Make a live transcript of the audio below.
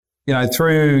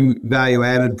through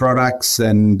value-added products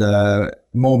and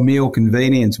more meal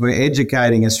convenience, we're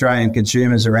educating Australian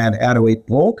consumers around how to eat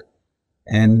pork,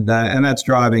 and that's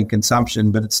driving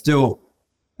consumption. But it's still,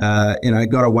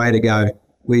 got a way to go.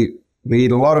 We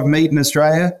eat a lot of meat in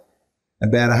Australia,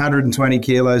 about 120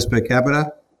 kilos per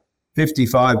capita.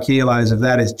 55 kilos of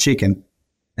that is chicken,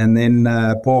 and then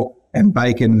pork and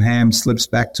bacon and ham slips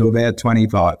back to about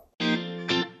 25.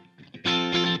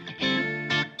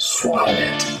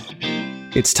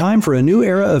 It's time for a new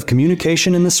era of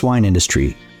communication in the swine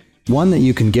industry, one that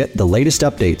you can get the latest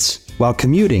updates while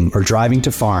commuting or driving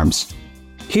to farms.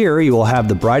 Here you will have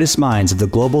the brightest minds of the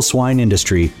global swine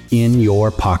industry in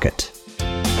your pocket.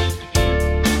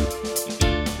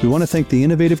 We want to thank the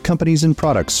innovative companies and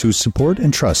products whose support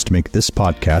and trust make this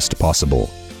podcast possible.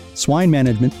 Swine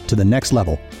management to the next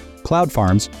level.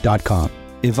 Cloudfarms.com.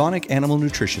 Evonik Animal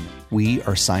Nutrition. We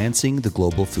are sciencing the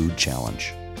global food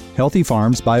challenge. Healthy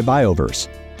Farms by BioVerse,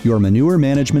 your manure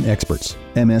management experts.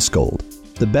 MS Gold,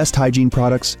 the best hygiene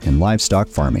products in livestock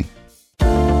farming.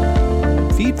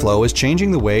 Feed flow is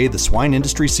changing the way the swine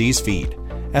industry sees feed.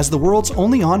 As the world's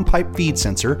only on-pipe feed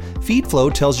sensor, Feed Flow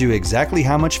tells you exactly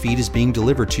how much feed is being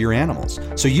delivered to your animals,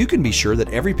 so you can be sure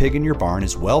that every pig in your barn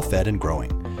is well fed and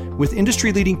growing. With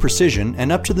industry-leading precision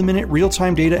and up-to-the-minute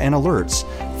real-time data and alerts,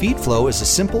 Feed Flow is a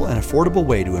simple and affordable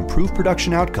way to improve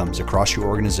production outcomes across your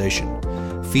organization.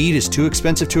 Feed is too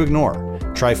expensive to ignore.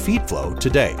 Try Feed Flow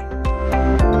today.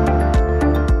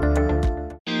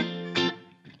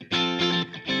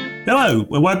 Hello,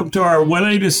 and welcome to our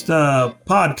latest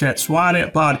podcast,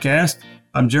 Swinette Podcast.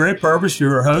 I'm Jerry Purvis,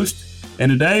 your host,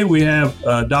 and today we have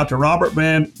Dr. Robert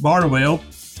Van Barneveld,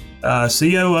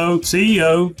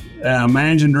 CEO,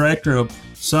 Managing Director of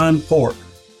Sun Pork.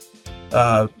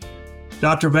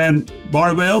 Dr. Van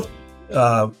Barneveld,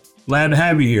 glad to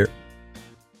have you here.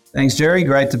 Thanks, Jerry.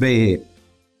 Great to be here.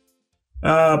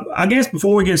 I guess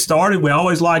before we get started, we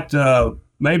always like to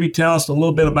maybe tell us a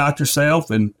little bit about yourself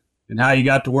and how you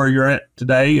got to where you're at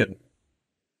today. And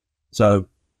so.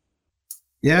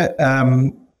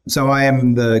 So I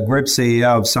am the Group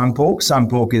CEO of Sun Pork. Sun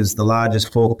Pork is the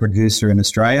largest pork producer in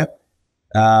Australia.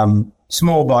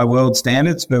 Small by world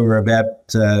standards, but we're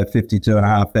about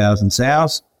 52,500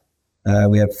 sows.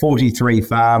 We have 43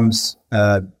 farms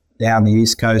down the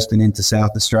East Coast and into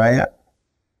South Australia,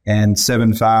 and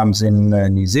 7 farms in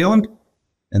New Zealand.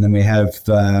 And then we have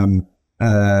an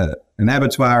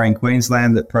abattoir in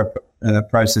Queensland that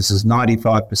processes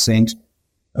 95%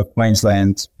 of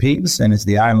Queensland's pigs and is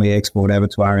the only export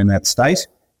abattoir in that state.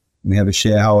 We have a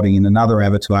shareholding in another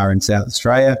abattoir in South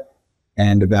Australia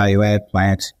and a value-add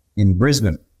plant in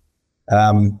Brisbane.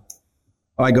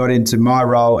 I got into my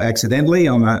role accidentally.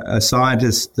 I'm a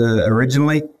scientist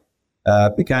originally,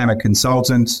 became a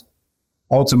consultant,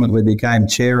 ultimately became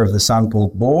chair of the Sun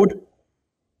Pork board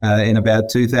in about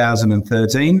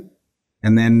 2013.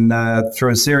 And then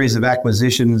through a series of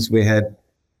acquisitions, we had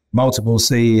multiple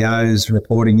CEOs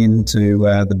reporting into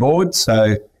the board. So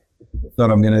I thought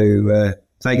I'm going to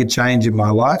take a change in my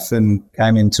life and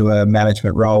came into a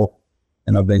management role.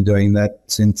 And I've been doing that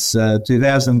since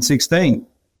 2016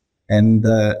 and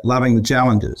loving the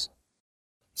challenges.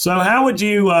 So how would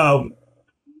you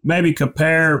maybe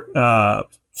compare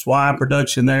swine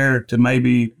production there to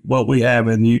maybe what we have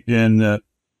in the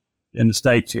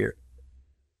States here?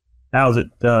 How is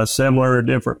it similar or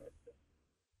different?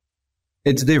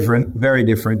 It's different, very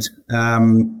different.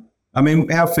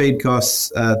 Our feed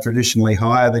costs are traditionally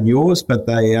higher than yours, but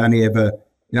they only ever,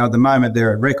 at the moment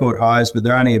they're at record highs, but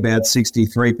they're only about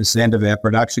 63% of our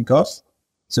production costs.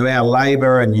 So our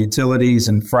labour and utilities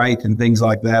and freight and things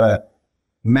like that are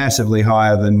massively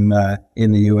higher than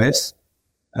in the US.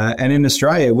 And in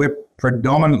Australia, we're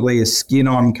predominantly a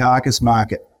skin-on carcass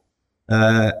market,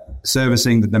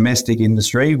 servicing the domestic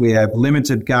industry. We have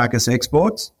limited carcass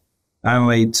exports,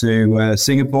 only to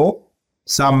Singapore,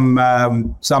 some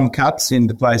cuts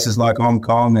into places like Hong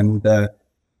Kong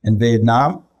and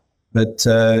Vietnam, but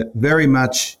very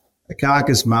much a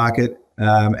carcass market,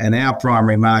 and our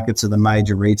primary markets are the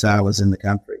major retailers in the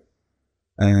country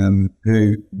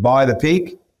who buy the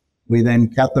pig. We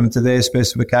then cut them to their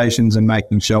specifications and make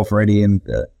them shelf ready and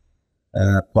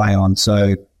play on.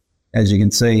 So as you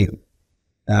can see,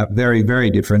 very,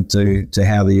 very different to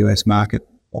how the US market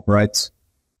operates.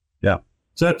 Yeah.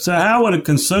 So how would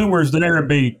consumers there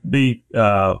be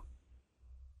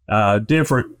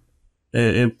different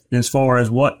as far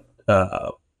as what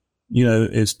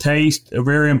is taste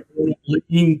very important?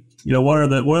 What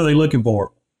are they looking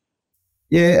for?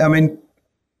 Yeah,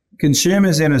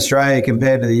 consumers in Australia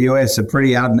compared to the US are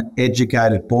pretty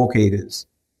uneducated pork eaters.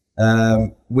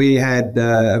 We had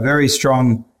a very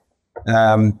strong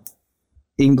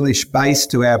English base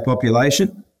to our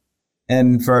population.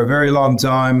 And for a very long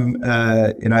time,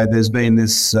 there's been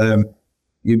this,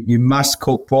 you must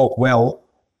cook pork well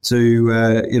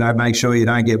to, make sure you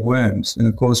don't get worms. And,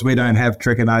 of course, we don't have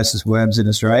trichinosis worms in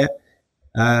Australia.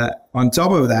 On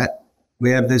top of that,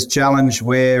 we have this challenge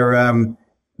where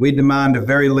we demand a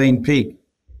very lean pig.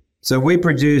 So we can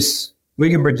produce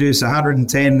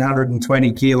 110,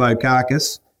 120 kilo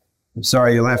carcass. I'm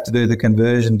sorry, you'll have to do the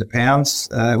conversion to pounds.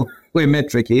 We're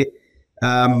metric here.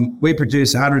 We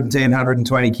produce 110,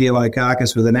 120 kilo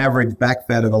carcass with an average back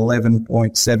fat of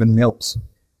 11.7 mils.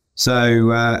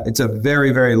 So it's a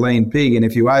very, very lean pig. And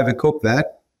if you overcook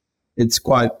that, it's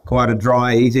quite a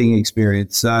dry eating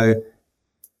experience. So,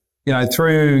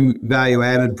 through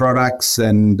value-added products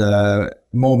and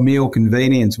more meal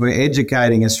convenience, we're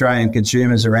educating Australian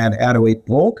consumers around how to eat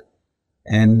pork,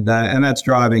 and that's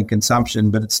driving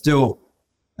consumption. But it's still,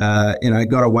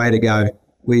 got a way to go.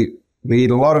 We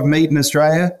eat a lot of meat in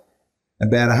Australia,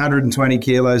 about 120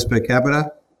 kilos per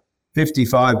capita.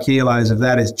 55 kilos of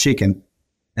that is chicken,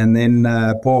 and then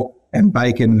pork and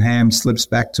bacon and ham slips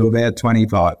back to about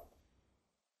 25.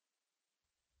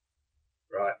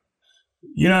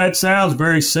 It sounds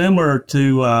very similar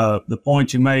to the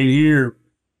point you made here.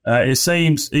 It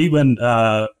seems even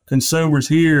consumers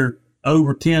here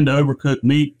tend to overcook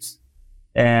meats,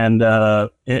 and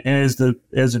as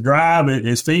the drive,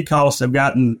 as feed costs have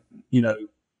gotten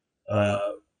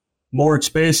more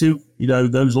expensive,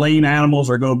 those lean animals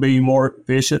are going to be more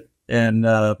efficient. And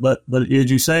but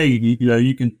as you say, you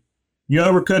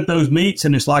overcook those meats,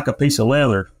 and it's like a piece of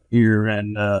leather here.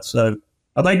 And so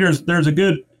I think there's a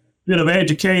good bit of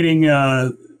educating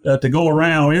to go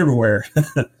around everywhere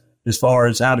as far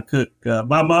as how to cook.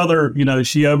 My mother,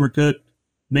 she overcooked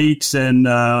meats, and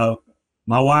my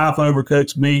wife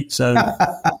overcooks meat. So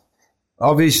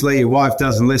obviously, your wife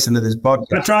doesn't listen to this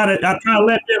podcast. I try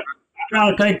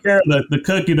to take care of the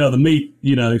cooking of the meat.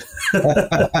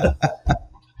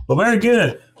 Well, very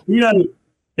good.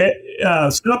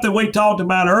 Something we talked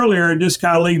about earlier, and just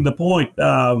kind of leading the point.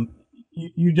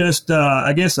 You just,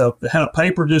 I guess, had a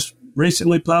paper just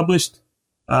recently published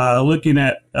looking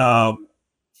at,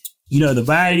 the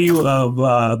value of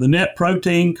the net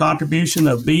protein contribution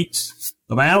of beets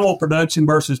of animal production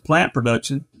versus plant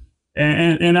production.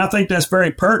 And I think that's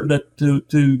very pertinent to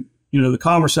the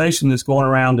conversation that's going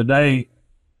around today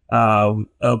of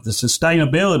the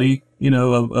sustainability,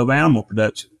 of animal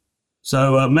production.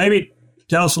 So maybe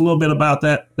tell us a little bit about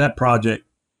that project.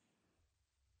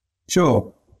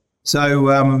 Sure.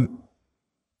 So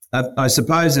I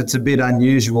suppose it's a bit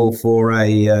unusual for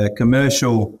a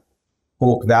commercial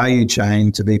pork value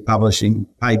chain to be publishing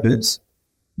papers,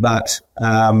 but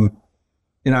it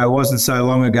wasn't so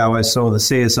long ago I saw the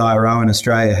CSIRO in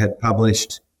Australia had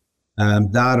published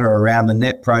data around the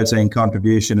net protein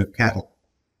contribution of cattle,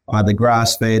 either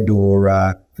grass-fed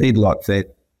or feedlot-fed.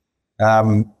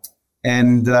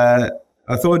 And I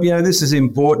thought, this is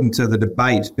important to the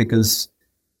debate because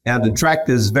our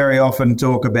detractors very often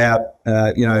talk about,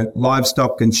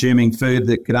 livestock consuming food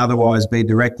that could otherwise be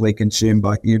directly consumed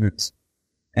by humans.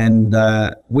 And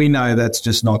we know that's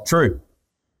just not true.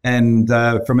 And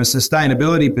from a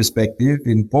sustainability perspective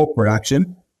in pork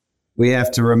production, we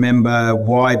have to remember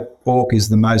why pork is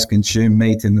the most consumed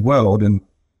meat in the world. And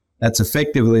that's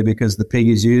effectively because the pig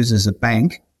is used as a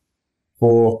bank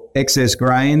for excess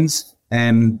grains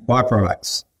and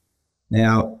byproducts.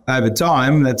 Now, over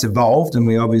time, that's evolved, and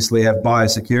we obviously have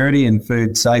biosecurity and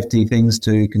food safety things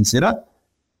to consider.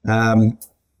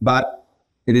 But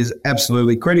it is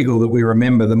absolutely critical that we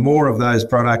remember the more of those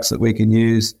products that we can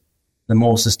use, the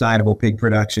more sustainable pig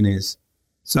production is.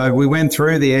 So we went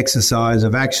through the exercise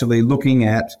of actually looking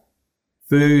at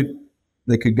food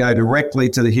that could go directly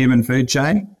to the human food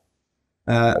chain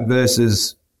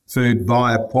versus food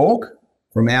via pork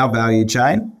from our value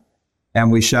chain.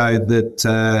 And we showed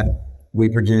that we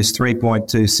produce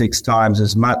 3.26 times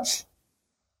as much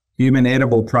human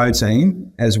edible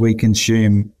protein as we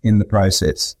consume in the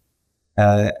process.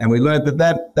 And we learned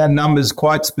that number is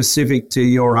quite specific to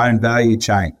your own value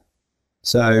chain.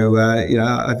 So,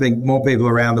 I think more people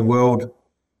around the world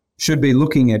should be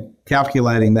looking at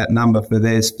calculating that number for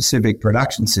their specific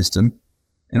production system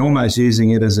and almost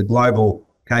using it as a global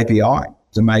KPI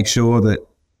to make sure that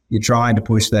you're trying to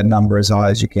push that number as high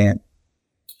as you can.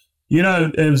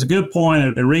 It was a good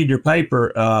point in reading your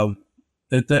paper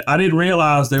that I didn't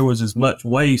realize there was as much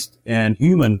waste in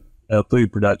human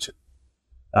food production.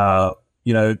 As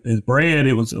bread,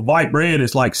 white bread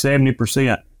is like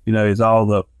 70%, is all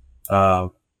the,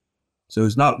 so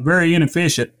it's not very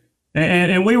inefficient.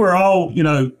 And we were all,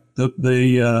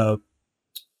 the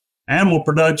animal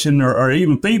production or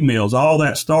even feed mills, all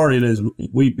that started as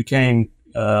we became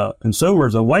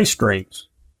consumers of waste streams.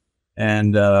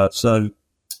 And so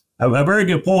a very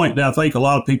good point that I think a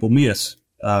lot of people miss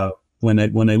when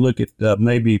they look at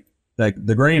maybe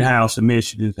the greenhouse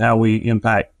emissions, how we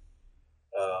impact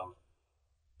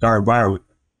our environment.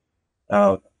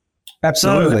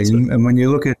 Absolutely. And when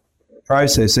you look at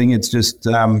processing, it's just,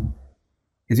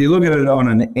 if you look at it on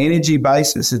an energy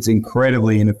basis, it's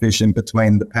incredibly inefficient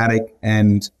between the paddock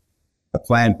and a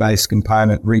plant-based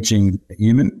component reaching a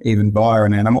human, even via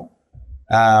an animal.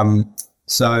 And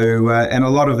a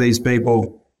lot of these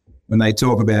people, when they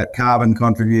talk about carbon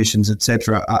contributions,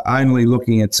 etc., are only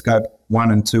looking at scope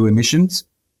 1 and 2 emissions.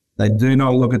 They do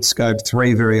not look at scope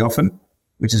 3 very often,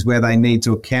 which is where they need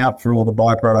to account for all the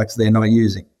byproducts they're not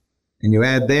using. And you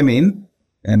add them in,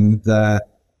 and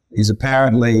these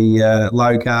apparently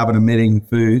low carbon emitting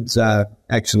foods are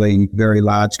actually very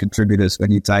large contributors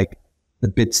when you take the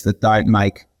bits that don't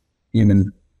make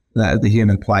the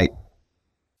human plate.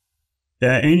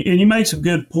 Yeah, and you made some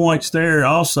good points there.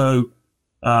 Also,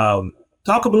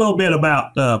 talk a little bit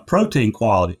about protein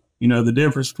quality. The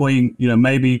difference between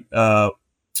maybe as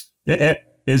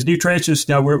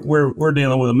nutritionists, we're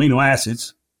dealing with amino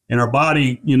acids, and our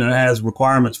body has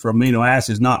requirements for amino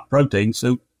acids, not protein.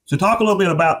 So talk a little bit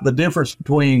about the difference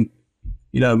between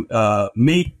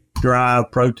meat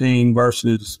derived protein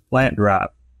versus plant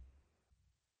derived.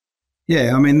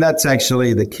 Yeah, I mean, that's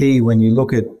actually the key when you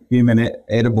look at human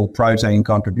edible protein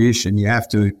contribution. You have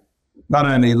to not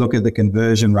only look at the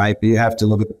conversion rate, but you have to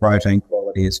look at the protein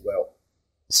quality as well.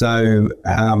 So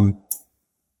on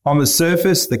the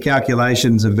surface, the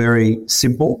calculations are very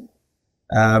simple.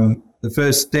 The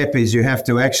first step is you have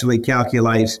to actually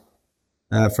calculate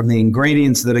from the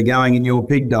ingredients that are going in your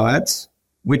pig diets,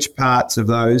 which parts of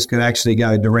those could actually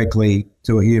go directly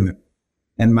to a human,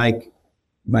 and make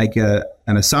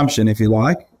an assumption, if you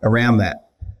like, around that.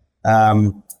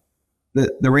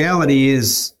 The reality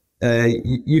is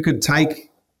you could take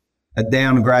a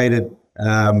downgraded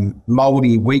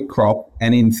moldy wheat crop,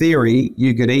 and in theory,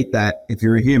 you could eat that if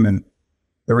you're a human.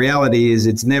 The reality is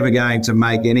it's never going to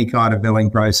make any kind of milling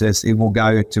process. It will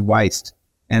go to waste,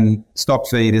 and stock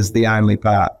feed is the only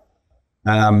part.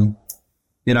 With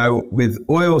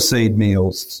oilseed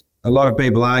meals, a lot of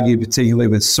people argue, particularly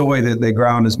with soy, that they're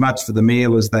grown as much for the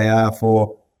meal as they are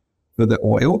for the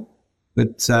oil.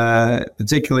 But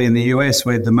particularly in the US,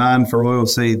 where demand for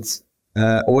oilseeds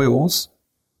oils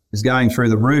is going through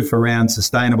the roof around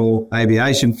sustainable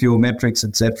aviation fuel metrics,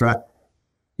 etc.,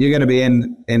 you're going to be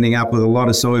ending up with a lot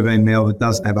of soybean meal that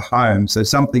doesn't have a home. So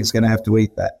something's going to have to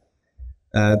eat that.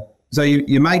 So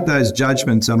you make those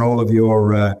judgments on all of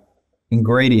your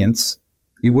ingredients.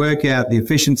 You work out the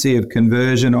efficiency of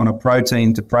conversion on a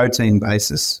protein to protein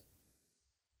basis.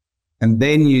 And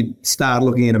then you start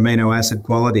looking at amino acid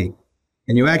quality.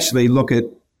 And you actually look at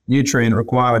nutrient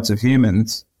requirements of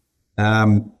humans at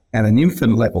an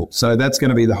infant level. So that's going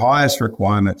to be the highest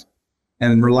requirement,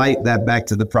 and relate that back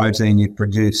to the protein you've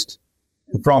produced.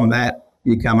 And from that,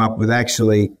 you come up with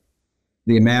actually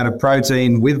the amount of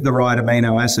protein with the right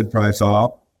amino acid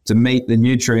profile to meet the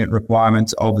nutrient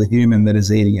requirements of the human that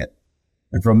is eating it.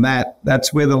 And from that,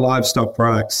 that's where the livestock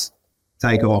products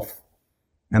take off.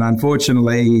 And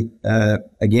unfortunately,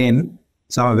 again,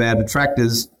 some of our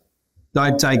detractors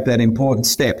don't take that important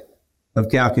step of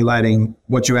calculating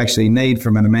what you actually need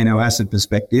from an amino acid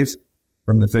perspective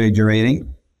from the food you're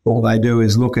eating. All they do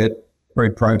is look at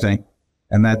crude protein.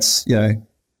 And that's,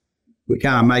 we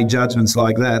can't make judgments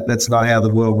like that. That's not how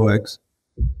the world works.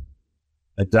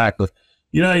 Exactly.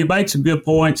 You made some good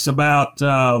points about,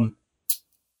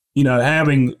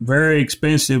 having very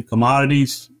expensive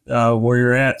commodities where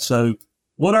you're at. So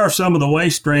what are some of the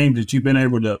waste streams that you've been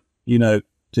able to,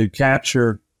 to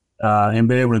capture and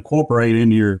be able to incorporate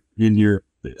into your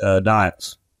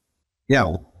diets?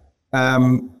 Yeah.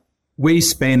 We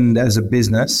spend as a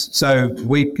business, so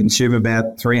we consume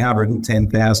about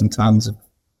 310,000 tonnes of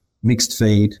mixed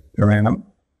feed per annum.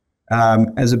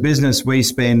 As a business, we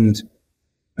spend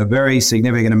a very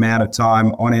significant amount of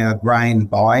time on our grain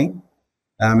buying,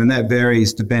 and that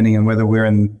varies depending on whether we're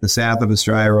in the south of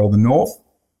Australia or the north.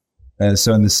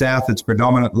 So in the south, it's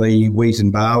predominantly wheat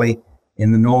and barley.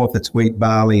 In the north, it's wheat,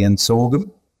 barley, and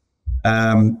sorghum.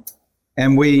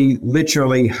 And we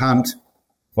literally hunt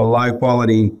for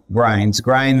low-quality grains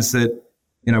that,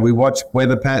 we watch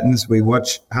weather patterns, we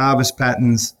watch harvest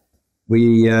patterns,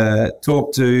 we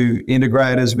talk to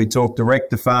integrators, we talk direct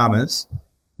to farmers.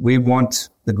 We want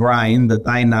the grain that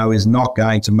they know is not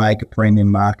going to make a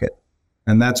premium market.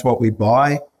 And that's what we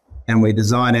buy, and we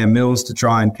design our mills to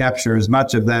try and capture as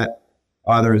much of that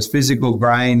either as physical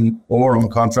grain or on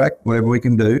contract, whatever we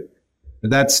can do. But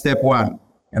that's step one.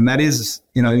 And that is,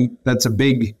 that's a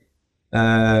big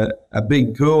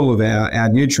pool of our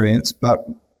nutrients. But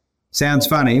sounds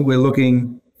funny, we're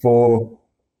looking for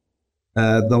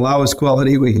the lowest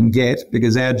quality we can get,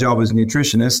 because our job as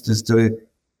nutritionists is to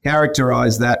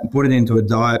characterize that and put it into a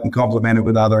diet and complement it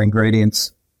with other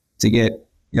ingredients to get,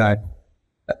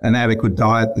 an adequate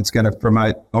diet that's going to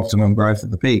promote optimum growth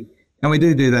of the pig. And we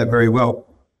do that very well.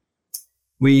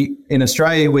 In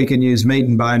Australia, we can use meat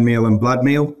and bone meal and blood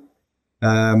meal.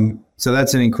 So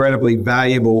that's an incredibly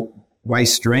valuable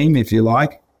waste stream, if you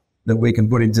like, that we can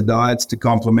put into diets to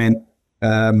complement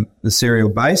the cereal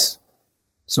base,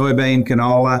 soybean,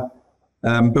 canola.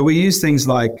 But we use things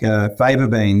like fava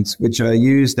beans, which are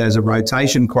used as a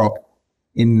rotation crop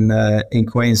in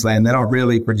Queensland. They're not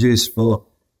really produced for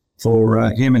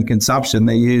human consumption.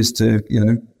 They're used to,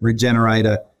 regenerate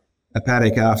a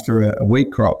paddock after a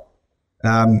wheat crop.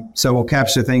 So we'll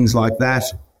capture things like that.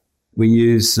 We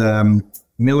use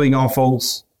milling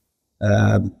offals,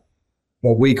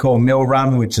 what we call mill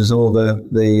run, which is all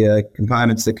the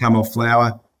components that come off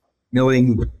flour.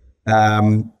 Milling,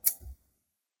 I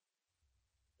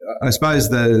suppose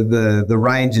the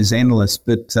range is endless,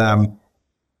 but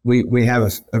we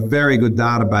have a very good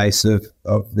database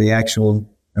of the actual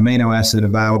amino acid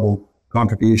available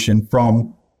contribution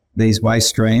from these waste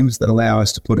streams that allow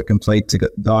us to put a complete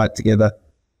diet together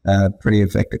pretty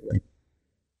effectively.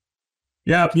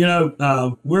 Yeah,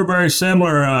 we're very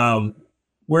similar.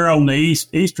 We're on the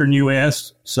eastern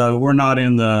U.S., so we're not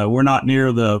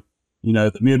near the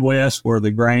the Midwest where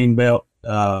the grain belt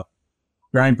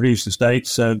grain producing states.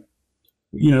 So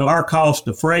our cost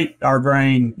to freight our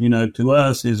grain to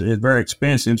us is very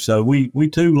expensive. So we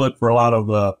too look for a lot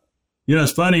of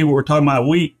it's funny, we're talking about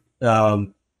wheat.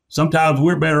 Sometimes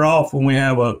we're better off when we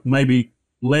have maybe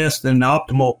less than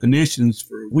optimal conditions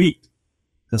for wheat,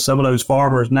 because some of those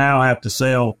farmers now have to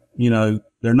sell,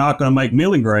 they're not going to make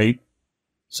milling grade.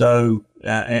 So,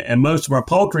 and most of our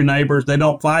poultry neighbors, they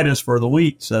don't fight us for the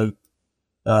wheat. So,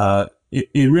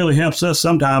 it really helps us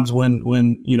sometimes when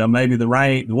maybe the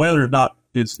weather is not,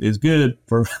 is good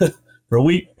for, for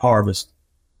wheat harvest.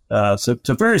 So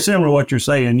very similar to what you're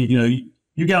saying,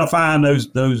 you got to find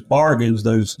those bargains,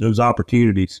 those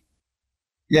opportunities.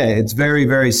 Yeah, it's very,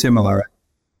 very similar.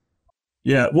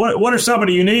 Yeah. What are some of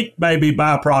the unique maybe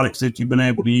byproducts that you've been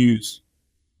able to use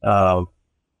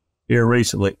here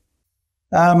recently?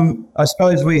 I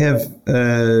suppose we have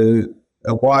a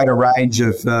wider range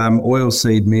of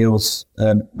oilseed meals,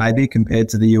 maybe compared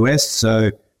to the US.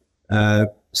 So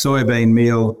soybean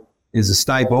meal is a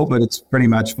staple, but it's pretty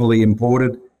much fully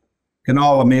imported.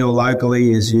 Canola meal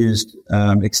locally is used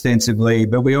extensively,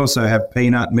 but we also have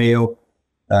peanut meal,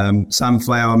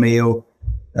 sunflower meal,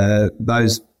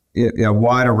 those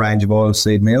wider range of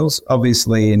oilseed meals,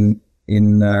 obviously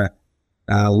in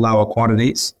lower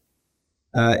quantities.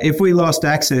 If we lost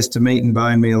access to meat and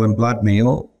bone meal and blood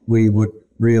meal, we would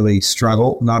really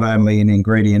struggle, not only in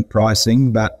ingredient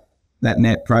pricing, but that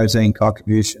net protein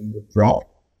contribution would drop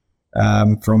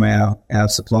from our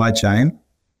supply chain.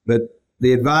 But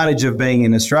the advantage of being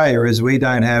in Australia is we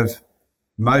don't have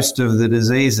most of the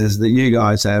diseases that you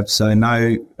guys have, so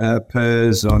no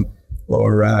PRRS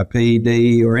or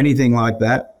PED or anything like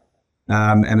that.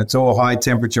 And it's all high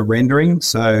temperature rendering,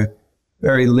 so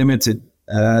very limited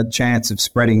chance of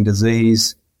spreading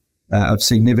disease of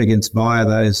significance via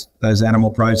those animal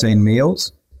protein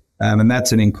meals. And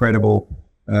that's an incredible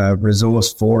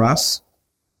resource for us.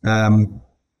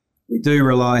 We do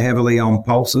rely heavily on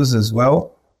pulses as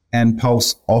well, and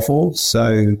pulse offals,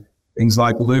 so things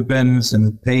like lupins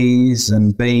and peas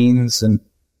and beans, and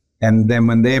then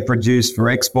when they're produced for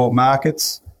export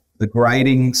markets, the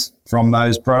gradings from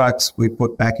those products we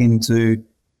put back into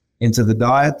the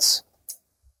diets.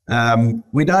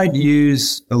 We don't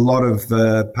use a lot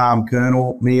of palm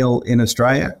kernel meal in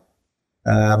Australia.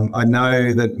 I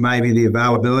know that maybe the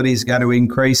availability is going to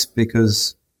increase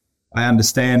because I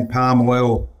understand palm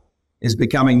oil is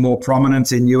becoming more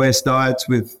prominent in US diets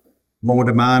with more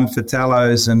demand for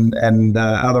tallows and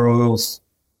other oils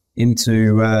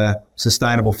into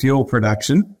sustainable fuel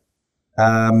production.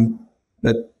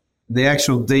 But the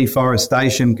actual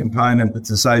deforestation component that's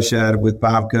associated with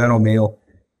palm kernel meal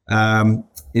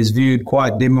is viewed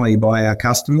quite dimly by our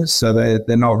customers, so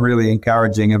they're not really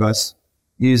encouraging of us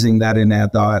using that in our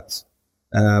diets.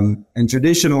 And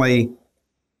traditionally,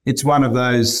 it's one of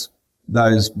those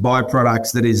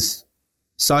byproducts that is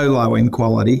so low in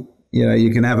quality.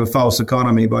 You can have a false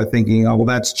economy by thinking, oh, well,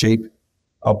 that's cheap,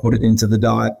 I'll put it into the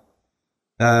diet.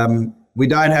 We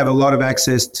don't have a lot of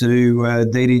access to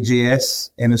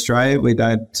DDGS in Australia. We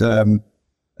don't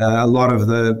a lot of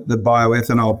the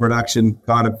bioethanol production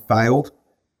kind of failed,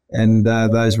 and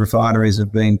those refineries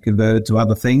have been converted to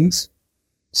other things.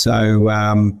 So,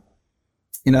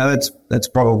 that's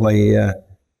probably a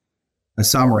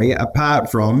summary,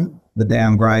 apart from the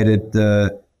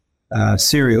downgraded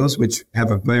cereals, which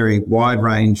have a very wide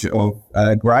range of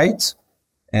grades.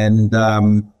 And,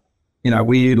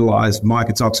 we utilise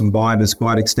mycotoxin binders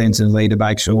quite extensively to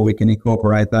make sure we can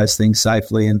incorporate those things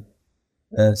safely. And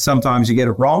sometimes you get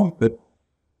it wrong, but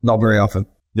not very often.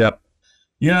 Yep.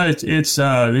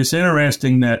 It's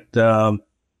interesting that a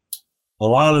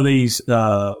lot of these.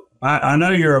 I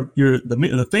know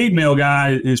the feed mill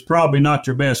guy is probably not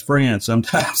your best friend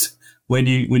sometimes when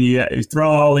you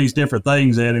throw all these different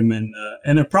things at him, and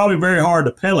they're probably very hard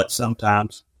to pellet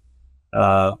sometimes.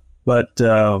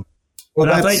 That's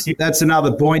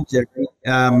another point, Jerry.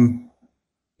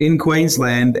 In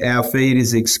Queensland, our feed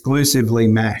is exclusively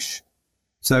mash.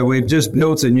 So we've just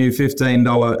built a new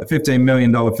 $15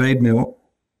 million feed mill,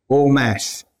 all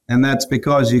mash. And that's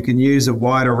because you can use a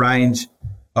wider range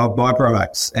of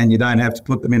byproducts and you don't have to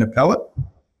put them in a pellet.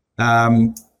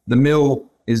 The mill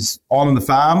is on the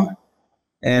farm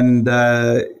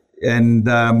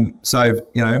so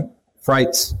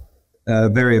freight's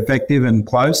very effective and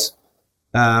close.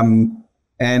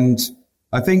 And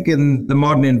I think in the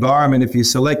modern environment, if you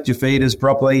select your feeders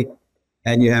properly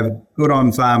and you have good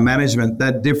on-farm management,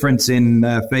 that difference in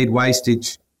feed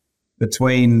wastage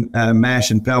between mash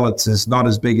and pellets is not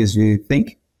as big as you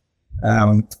think.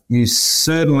 You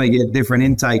certainly get different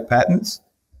intake patterns.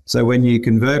 So when you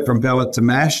convert from pellet to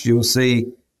mash, you'll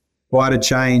see quite a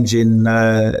change in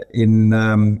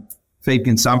feed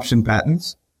consumption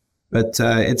patterns, but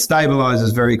it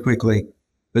stabilizes very quickly.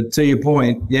 But to your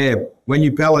point, when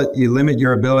you pellet, you limit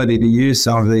your ability to use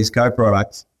some of these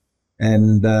co-products.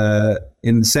 And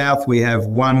in the south, we have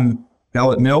one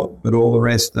pellet mill, but all the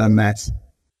rest are mash.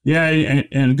 Yeah,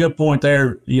 and a good point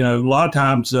there. A lot of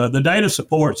times the data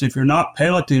supports if you're not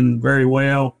pelleting very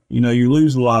well, you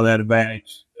lose a lot of that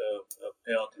advantage of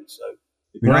pelleting. So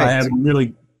if you're not having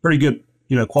really pretty good,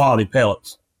 quality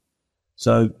pellets.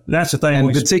 So that's the thing.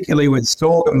 And particularly with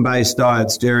sorghum-based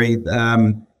diets, Jerry,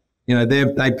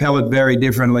 they pellet very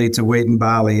differently to wheat and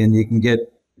barley, and you can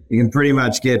pretty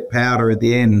much get powder at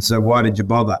the end. So why did you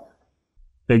bother?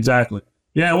 Exactly.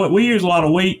 Yeah, we use a lot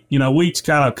of wheat. Wheat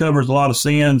kind of covers a lot of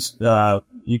sins.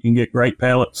 You can get great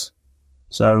pellets.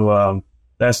 So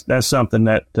that's something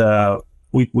that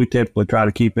we typically try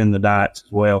to keep in the diets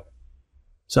as well.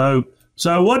 So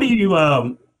what do you,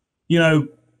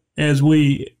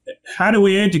 how do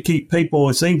we educate people?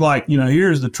 It seems like,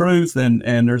 here's the truth and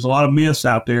there's a lot of myths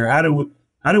out there. How do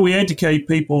we educate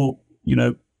people,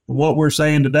 what we're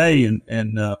saying today and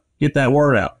get that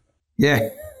word out? Yeah.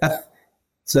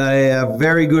 It's a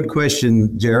very good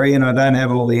question, Jerry, and I don't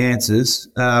have all the answers.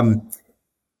 What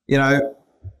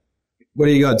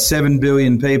do you got? 7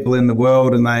 billion people in the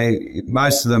world, and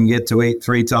most of them get to eat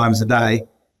 3 times a day.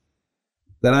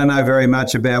 They don't know very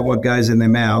much about what goes in their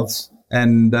mouths.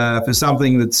 And for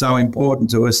something that's so important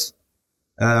to us,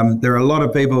 there are a lot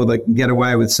of people that can get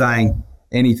away with saying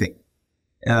anything.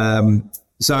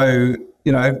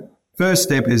 First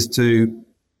step is to,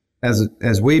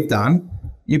 as we've done,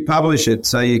 you publish it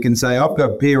so you can say, I've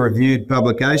got peer-reviewed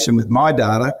publication with my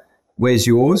data. Where's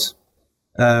yours?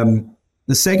 The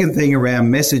second thing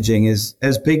around messaging is,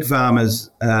 as pig farmers,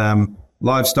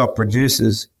 livestock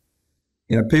producers,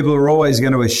 people are always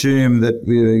going to assume that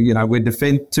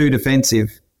we're too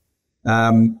defensive.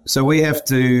 So we have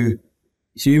to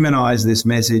humanize this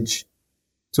message,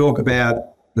 talk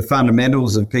about the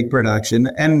fundamentals of pig production,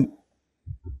 and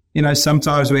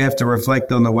sometimes we have to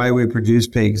reflect on the way we produce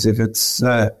pigs. If it's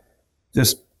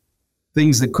just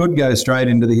things that could go straight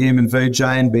into the human food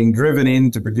chain, being driven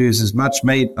in to produce as much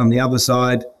meat on the other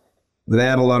side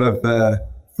without a lot of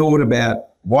thought about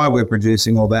why we're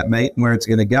producing all that meat and where it's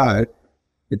going to go,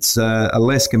 it's a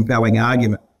less compelling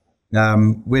argument.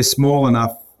 We're small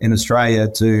enough in Australia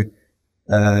to,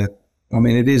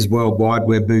 it is worldwide,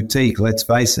 we're boutique, let's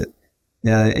face it.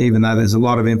 Even though there's a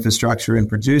lot of infrastructure in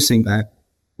producing that,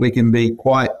 we can be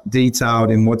quite detailed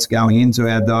in what's going into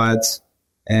our diets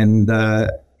and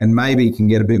maybe can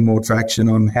get a bit more traction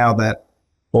on how that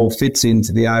all fits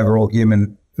into the overall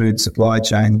human food supply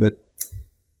chain. But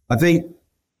I think,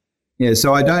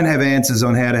 so I don't have answers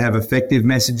on how to have effective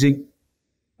messaging.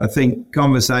 I think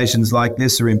conversations like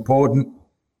this are important,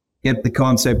 get the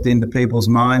concept into people's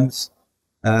minds.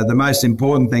 The most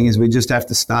important thing is we just have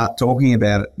to start talking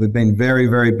about it. We've been very,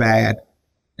 very bad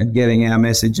at getting our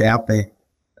message out there.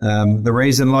 The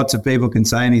reason lots of people can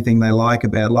say anything they like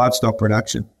about livestock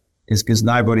production is because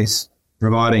nobody's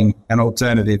providing an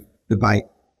alternative debate.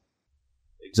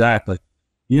 Exactly.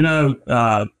 You know,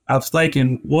 I was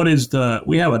thinking,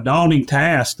 we have a daunting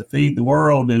task to feed the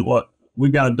world, and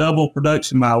we've got a double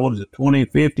production by,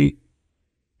 2050?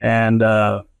 And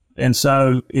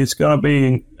so it's going to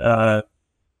be,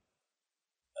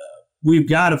 we've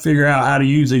got to figure out how to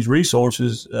use these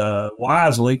resources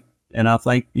wisely. And I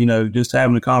think, just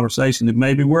having a conversation that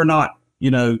maybe we're not,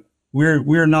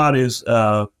 we're not as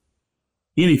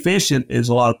inefficient as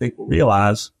a lot of people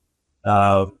realize.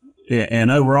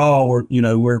 And overall, we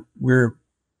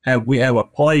have a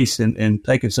place in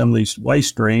taking some of these waste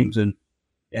streams and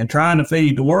trying to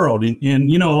feed the world.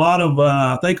 And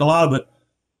I think a lot of it,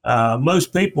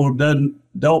 most people don't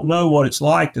know what it's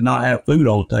like to not have food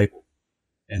on the table.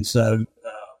 And so,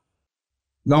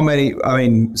 not many,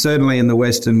 certainly in the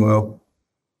Western world,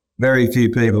 very few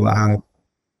people are hungry,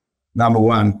 number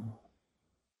one.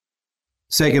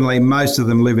 Secondly, most of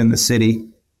them live in the city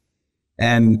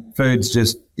and food's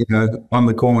just, on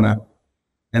the corner.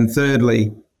 And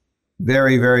thirdly,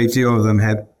 very, very few of them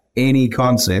have any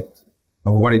concept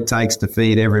of what it takes to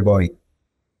feed everybody.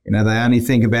 They only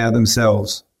think about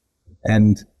themselves.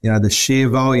 And, the sheer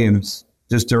volumes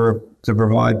just to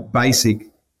provide basic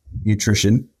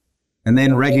nutrition, and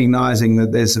then recognizing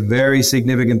that there's a very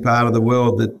significant part of the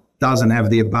world that doesn't have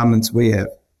the abundance we have.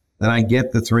 They don't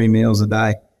get the 3 meals a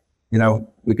day.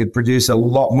 We could produce a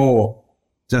lot more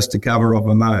just to cover off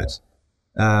on those.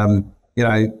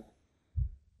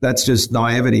 That's just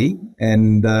naivety.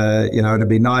 And, it'd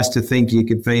be nice to think you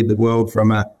could feed the world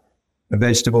from a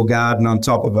vegetable garden on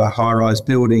top of a high-rise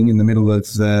building in the middle of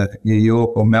New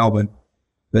York or Melbourne.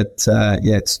 But,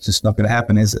 it's just not going to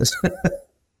happen, is it?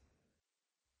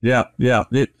 Yeah.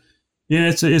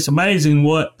 It's amazing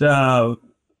what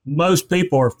most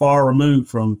people are far removed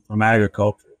from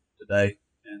agriculture today.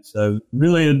 And so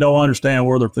really don't understand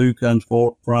where their food comes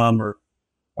from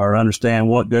or understand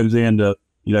what goes into,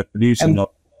 producing. And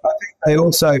I think they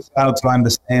also fail to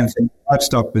understand from a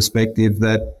livestock perspective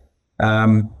that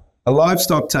a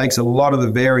livestock takes a lot of the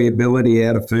variability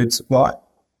out of food supply.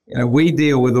 We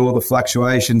deal with all the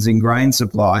fluctuations in grain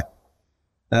supply.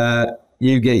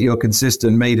 You get your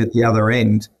consistent meat at the other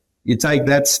end. You take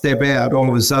that step out, all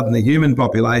of a sudden the human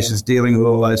population is dealing with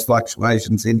all those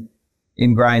fluctuations in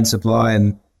grain supply,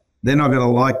 and they're not going to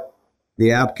like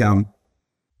the outcome.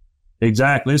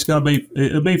 Exactly.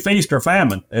 It'll be feast or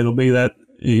famine. It'll be that,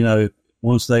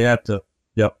 once they have to,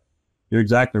 yep, you're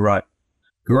exactly right.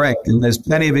 Correct. And there's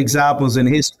plenty of examples in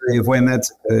history of when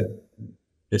that's occurred.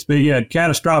 It's been,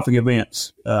 catastrophic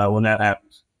events when that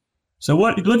happens. So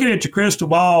looking at your crystal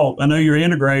ball, I know you're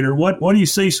an integrator. What do you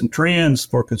see some trends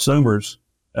for consumers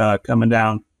coming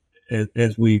down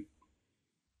as we,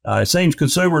 it seems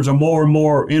consumers are more and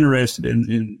more interested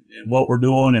in what we're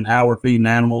doing and how we're feeding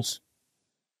animals.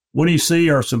 What do you see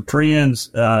are some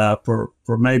trends for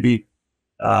maybe,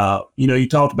 you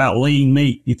talked about lean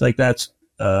meat. You think that's,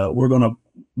 we're going to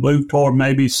move toward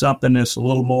maybe something that's a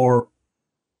little more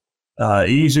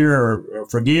easier or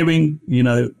forgiving,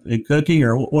 in cooking,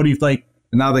 or what do you think?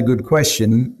 Another good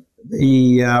question.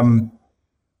 The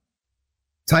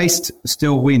taste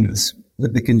still wins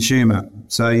with the consumer.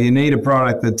 So you need a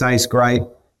product that tastes great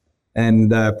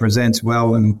and presents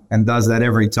well and does that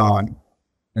every time.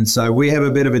 And so we have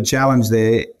a bit of a challenge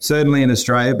there, certainly in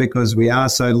Australia, because we are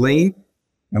so lean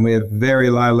and we have very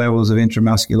low levels of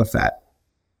intramuscular fat.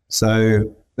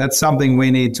 So that's something we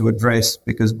need to address,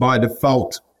 because by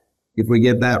default, if we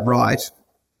get that right,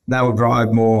 that will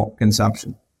drive more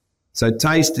consumption. So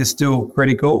taste is still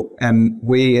critical, and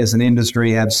we as an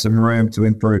industry have some room to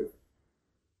improve.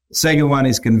 The second one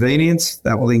is convenience.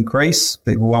 That will increase.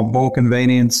 People want more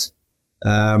convenience.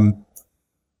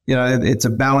 It's a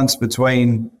balance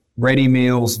between ready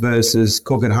meals versus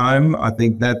cook at home. I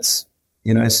think that's,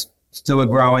 still a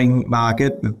growing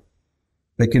market, but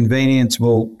the convenience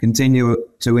will continue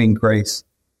to increase.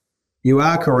 You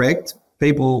are correct.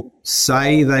 People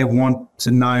say they want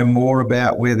to know more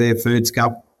about where their food's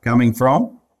coming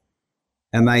from,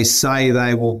 and they say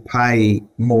they will pay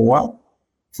more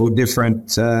for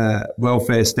different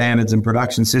welfare standards and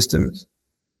production systems.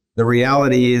 The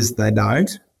reality is they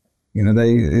don't.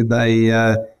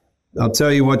 They'll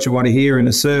tell you what you want to hear in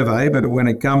a survey, but when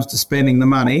it comes to spending the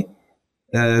money,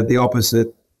 the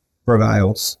opposite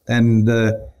prevails. And,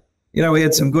 we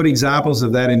had some good examples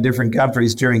of that in different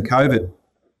countries during COVID.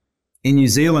 In New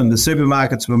Zealand, the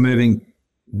supermarkets were moving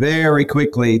very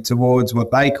quickly towards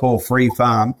what they call free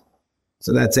farm.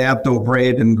 So that's outdoor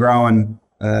bred and grown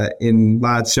in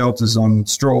large shelters on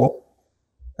straw,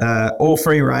 all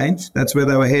free range. That's where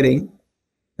they were heading.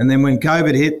 And then when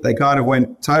COVID hit, they kind of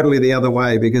went totally the other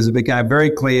way, because it became very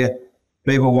clear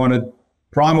people wanted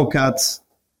primal cuts,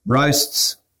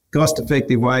 roasts,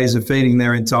 cost-effective ways of feeding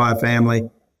their entire family,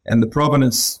 and the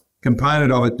provenance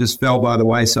component of it just fell by the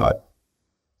wayside.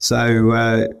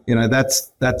 So,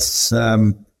 that's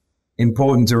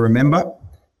important to remember.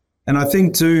 And I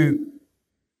think, too,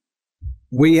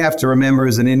 we have to remember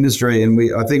as an industry, and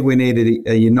I think we need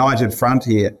a united front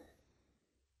here.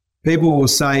 People will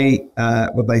say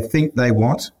what they think they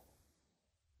want.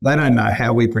 They don't know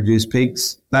how we produce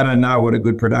pigs. They don't know what a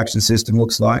good production system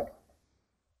looks like.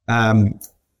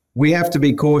 We have to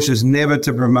be cautious never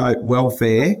to promote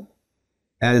welfare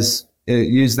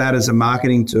use that as a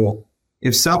marketing tool.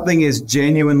 If something is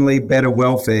genuinely better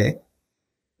welfare,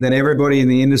 then everybody in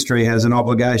the industry has an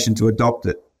obligation to adopt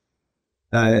it.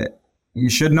 You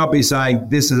should not be saying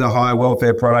this is a higher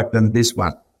welfare product than this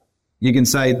one. You can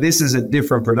say this is a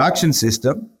different production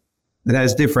system that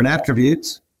has different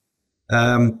attributes,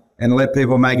 and let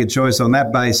people make a choice on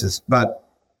that basis. But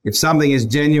if something is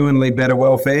genuinely better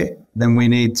welfare, then we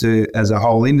need to, as a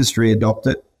whole industry, adopt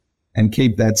it and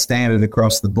keep that standard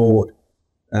across the board,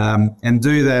 and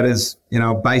do that as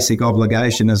a basic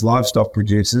obligation as livestock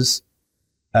producers,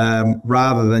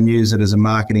 rather than use it as a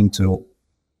marketing tool.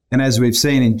 And as we've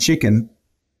seen in chicken,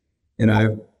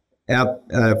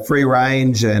 free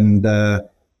range and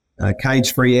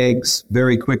cage-free eggs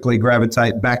very quickly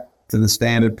gravitate back to the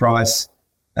standard price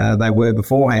they were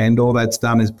beforehand. All that's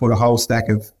done is put a whole stack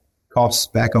of costs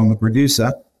back on the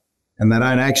producer, and they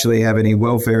don't actually have any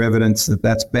welfare evidence that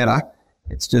that's better.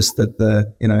 It's just that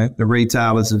the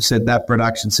retailers have said that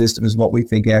production system is what we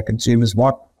think our consumers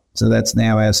want, so that's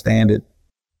now our standard.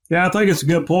 Yeah, I think it's a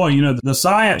good point. The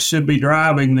science should be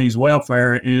driving these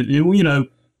welfare.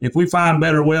 If we find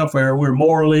better welfare, we're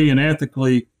morally and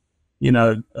ethically,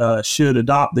 should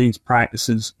adopt these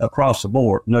practices across the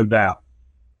board, no doubt.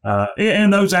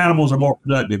 And those animals are more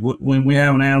productive. When we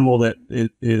have an animal that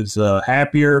is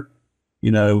happier,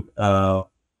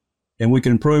 and we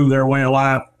can improve their way of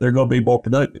life, they're going to be more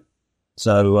productive.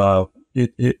 So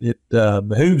it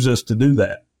behooves us to do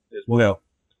that as well.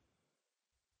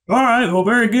 All right. Well,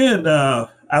 very good.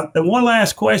 And one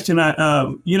last question.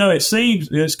 It seems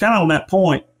it's kind of on that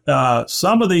point.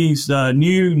 Some of these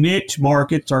new niche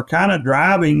markets are kind of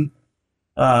driving,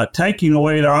 taking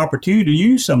away their opportunity to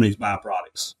use some of these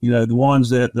byproducts. The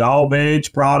ones the all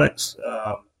veg products,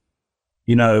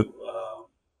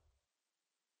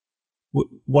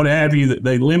 what have you, that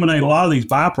they eliminate a lot of these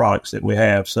byproducts that we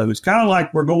have. So it's kind of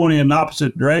like we're going in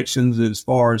opposite directions as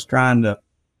far as trying to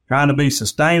be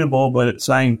sustainable, but at the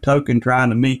same token, trying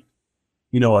to meet,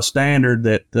 a standard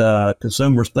that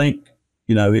consumers think,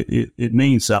 it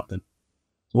means something.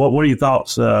 So what are your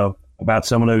thoughts about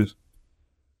some of those?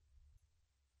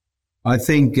 I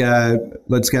think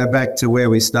let's go back to where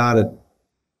we started.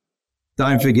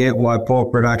 Don't forget why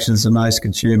pork production is the most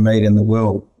consumed meat in the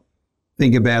world.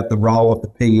 Think about the role of the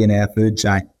pig in our food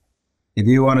chain. If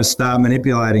you want to start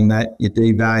manipulating that, you're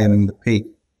devaluing the pig.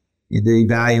 You're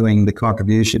devaluing the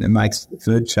contribution it makes to the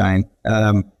food chain.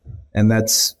 And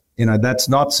that's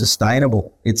not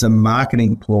sustainable. It's a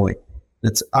marketing ploy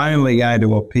that's only going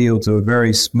to appeal to a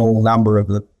very small number of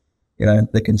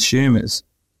the consumers.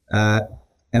 And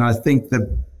I think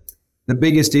the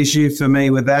biggest issue for me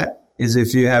with that is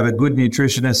if you have a good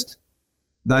nutritionist,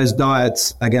 those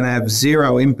diets are going to have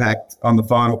zero impact on the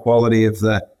final quality of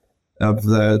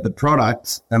the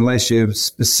product unless you're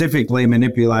specifically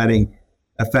manipulating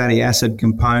a fatty acid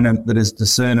component that is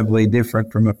discernibly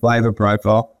different from a flavor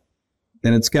profile.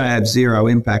 Then it's going to have zero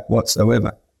impact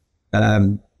whatsoever.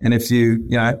 And if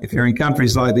you're in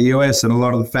countries like the US and a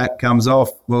lot of the fat comes off,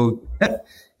 well,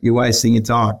 you're wasting your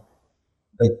time.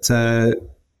 But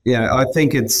I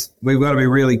think we've got to be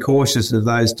really cautious of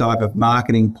those type of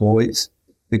marketing ploys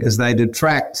because they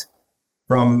detract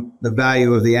from the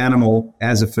value of the animal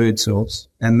as a food source.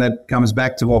 And that comes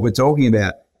back to what we're talking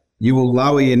about. You will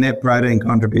lower your net protein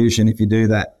contribution if you do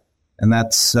that. And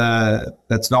that's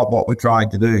not what we're trying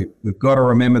to do. We've got to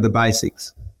remember the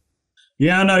basics.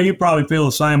 Yeah, I know you probably feel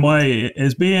the same way.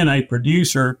 As being a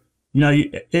producer, at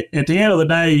the end of the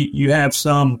day, you have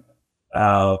some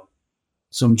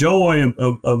joy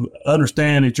of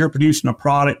understanding that you're producing a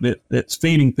product that's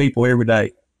feeding people every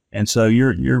day. And so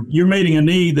you're meeting a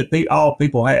need that all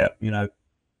people have,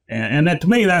 and that to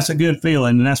me, that's a good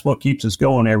feeling. And that's what keeps us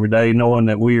going every day, knowing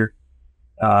that we're,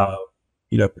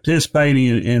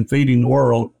 participating in feeding the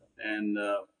world. And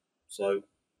so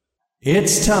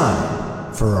it's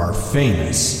time for our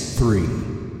famous three.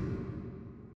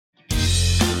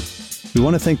 We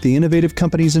want to thank the innovative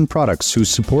companies and products whose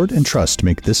support and trust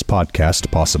make this podcast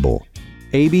possible.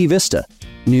 AB Vista,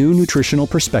 new nutritional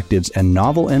perspectives and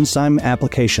novel enzyme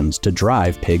applications to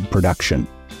drive pig production.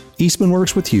 Eastman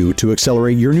works with you to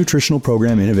accelerate your nutritional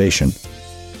program innovation.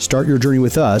 Start your journey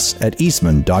with us at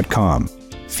eastman.com.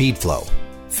 FeedFlow.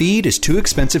 Feed is too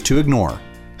expensive to ignore.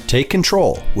 Take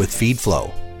control with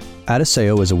FeedFlow.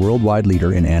 Adiseo is a worldwide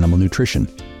leader in animal nutrition,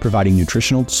 providing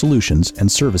nutritional solutions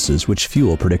and services which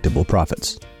fuel predictable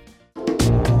profits.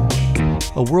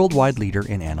 A worldwide leader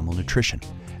in animal nutrition,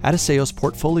 Adiseo's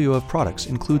portfolio of products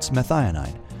includes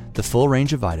methionine, the full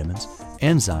range of vitamins,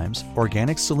 enzymes,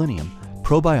 organic selenium,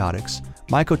 probiotics,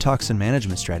 mycotoxin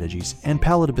management strategies, and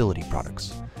palatability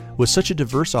products. With such a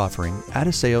diverse offering,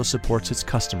 Adiseo supports its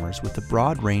customers with a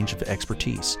broad range of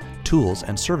expertise, tools,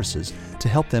 and services to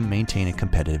help them maintain a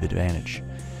competitive advantage.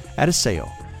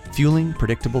 Adiseo, fueling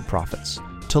predictable profits.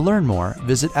 To learn more,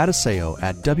 visit Adiseo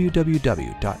at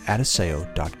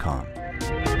www.adiseo.com.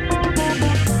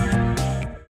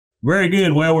 Very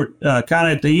good. Well, we're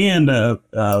kind of at the end.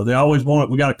 They always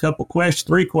we got a couple questions,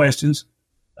 3 questions.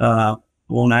 I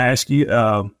want to ask you,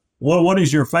 what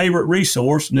is your favorite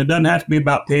resource? And it doesn't have to be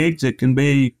about pigs. It can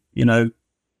be,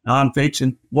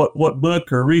 nonfiction. What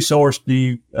book or resource do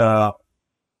you,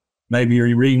 maybe are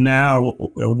you reading now,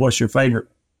 or what's your favorite?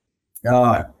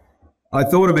 I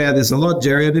thought about this a lot,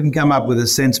 Jerry. I didn't come up with a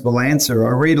sensible answer. I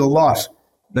read a lot,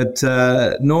 but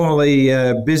normally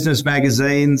business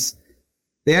magazines.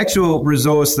 The actual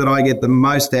resource that I get the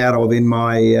most out of in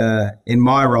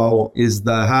my role is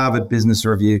the Harvard Business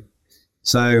Review.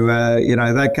 So,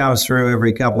 that comes through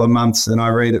every couple of months, and I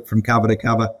read it from cover to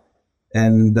cover.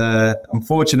 And I'm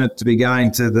fortunate to be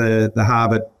going to the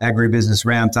Harvard Agribusiness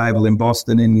Roundtable in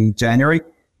Boston in January.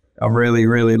 I'm really,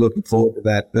 really looking forward to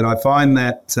that. But I find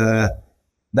that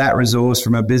that resource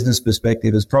from a business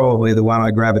perspective is probably the one I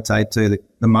gravitate to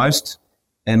the most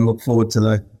and look forward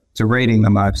to reading the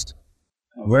most.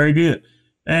 Very good.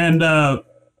 And who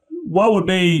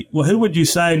would you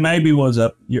say maybe was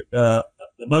the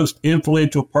most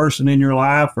influential person in your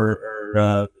life, or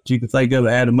that you can think of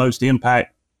that had the most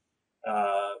impact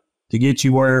to get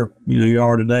you where you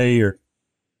are today, or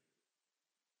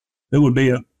who would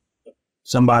be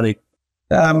somebody?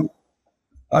 I've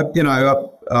been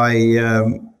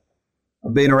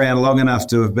around long enough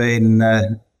to have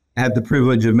had the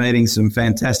privilege of meeting some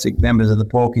fantastic members of the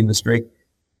pork industry.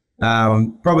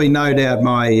 Probably no doubt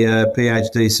my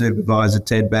PhD supervisor,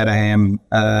 Ted Batterham,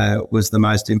 was the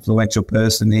most influential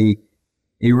person. He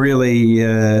really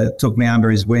took me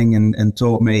under his wing and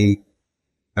taught me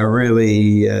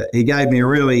he gave me a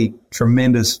really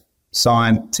tremendous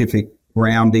scientific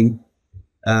grounding.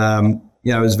 It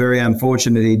was very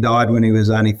unfortunate he died when he was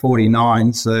only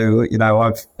 49. So,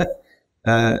 I've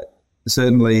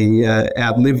certainly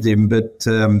outlived him, but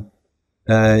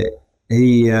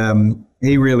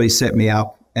he really set me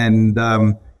up. And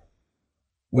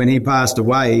when he passed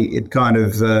away, it kind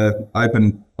of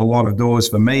opened a lot of doors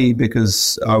for me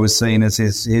because I was seen as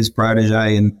his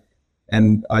protege,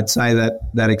 and I'd say that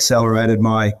accelerated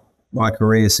my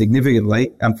career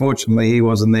significantly. Unfortunately, he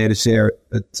wasn't there to share it,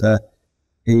 but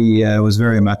he was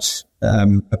very much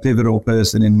a pivotal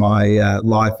person in my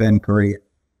life and career.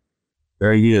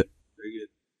 Very good. Very good.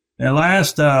 And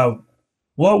last,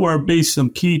 what would be some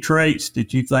key traits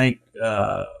that you think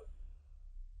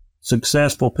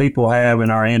successful people have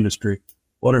in our industry?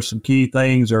 What are some key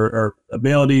things or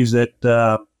abilities that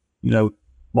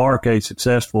mark a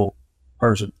successful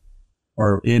person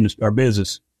or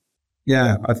business?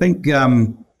 Yeah, I think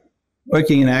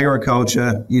working in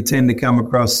agriculture, you tend to come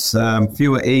across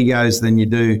fewer egos than you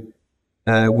do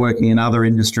working in other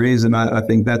industries, and I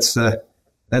think that's a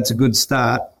good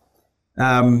start.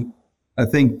 I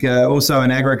think also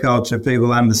in agriculture,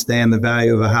 people understand the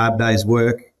value of a hard day's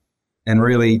work and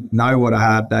really know what a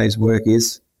hard day's work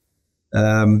is.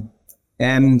 And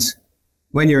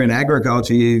when you're in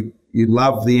agriculture, you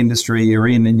love the industry you're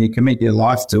in and you commit your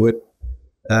life to it.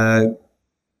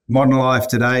 Modern life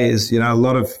today is, a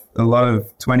lot of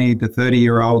 20 to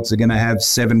 30-year-olds are going to have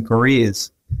 7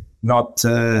 careers, not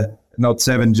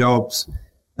 7 jobs.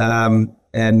 I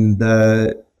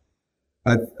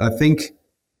think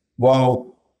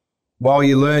while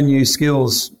you learn new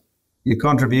skills, your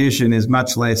contribution is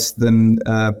much less than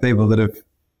people that have,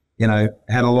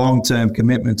 had a long-term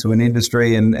commitment to an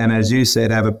industry and as you said,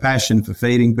 have a passion for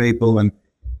feeding people and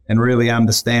really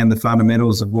understand the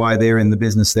fundamentals of why they're in the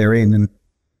business they're in.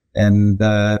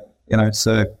 So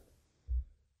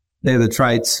they're the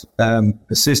traits: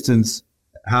 persistence,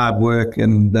 hard work,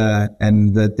 and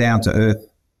the down to earth.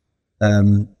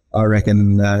 I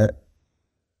reckon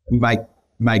make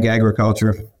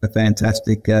agriculture a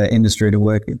fantastic industry to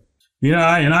work in.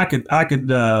 And I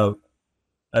could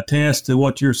attest to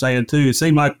what you're saying too. It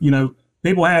seemed like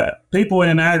people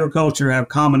in agriculture have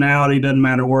commonality. Doesn't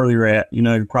matter where they're at.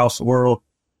 Across the world,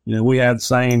 we have the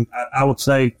same. I would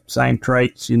say same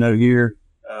traits. Here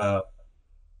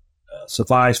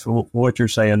suffice for what you're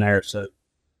saying there. So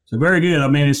very good. I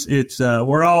mean, it's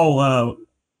we're all.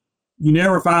 You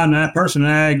never find that person in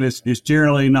ag that's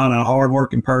generally not a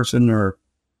hardworking person or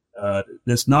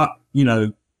that's not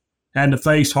had to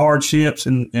face hardships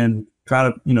and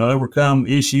try to overcome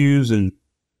issues, and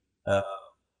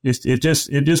it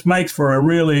just makes for a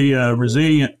really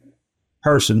resilient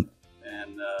person,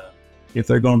 and if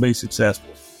they're going to be successful,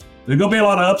 there's going to be a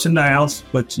lot of ups and downs,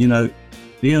 but at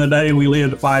the end of the day, we live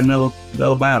to fight another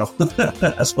battle.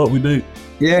 That's what we do.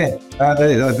 Yeah,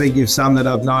 I think you've summed it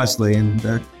up nicely, and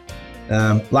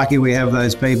lucky we have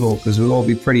those people, because we'll all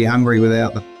be pretty hungry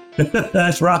without them.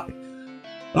 That's right.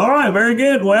 All right, very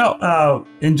good. Well,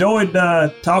 enjoyed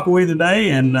talking with you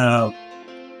today, and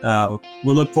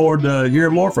we'll look forward to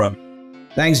hearing more from you.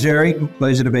 Thanks, Jerry.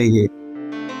 Pleasure to be here.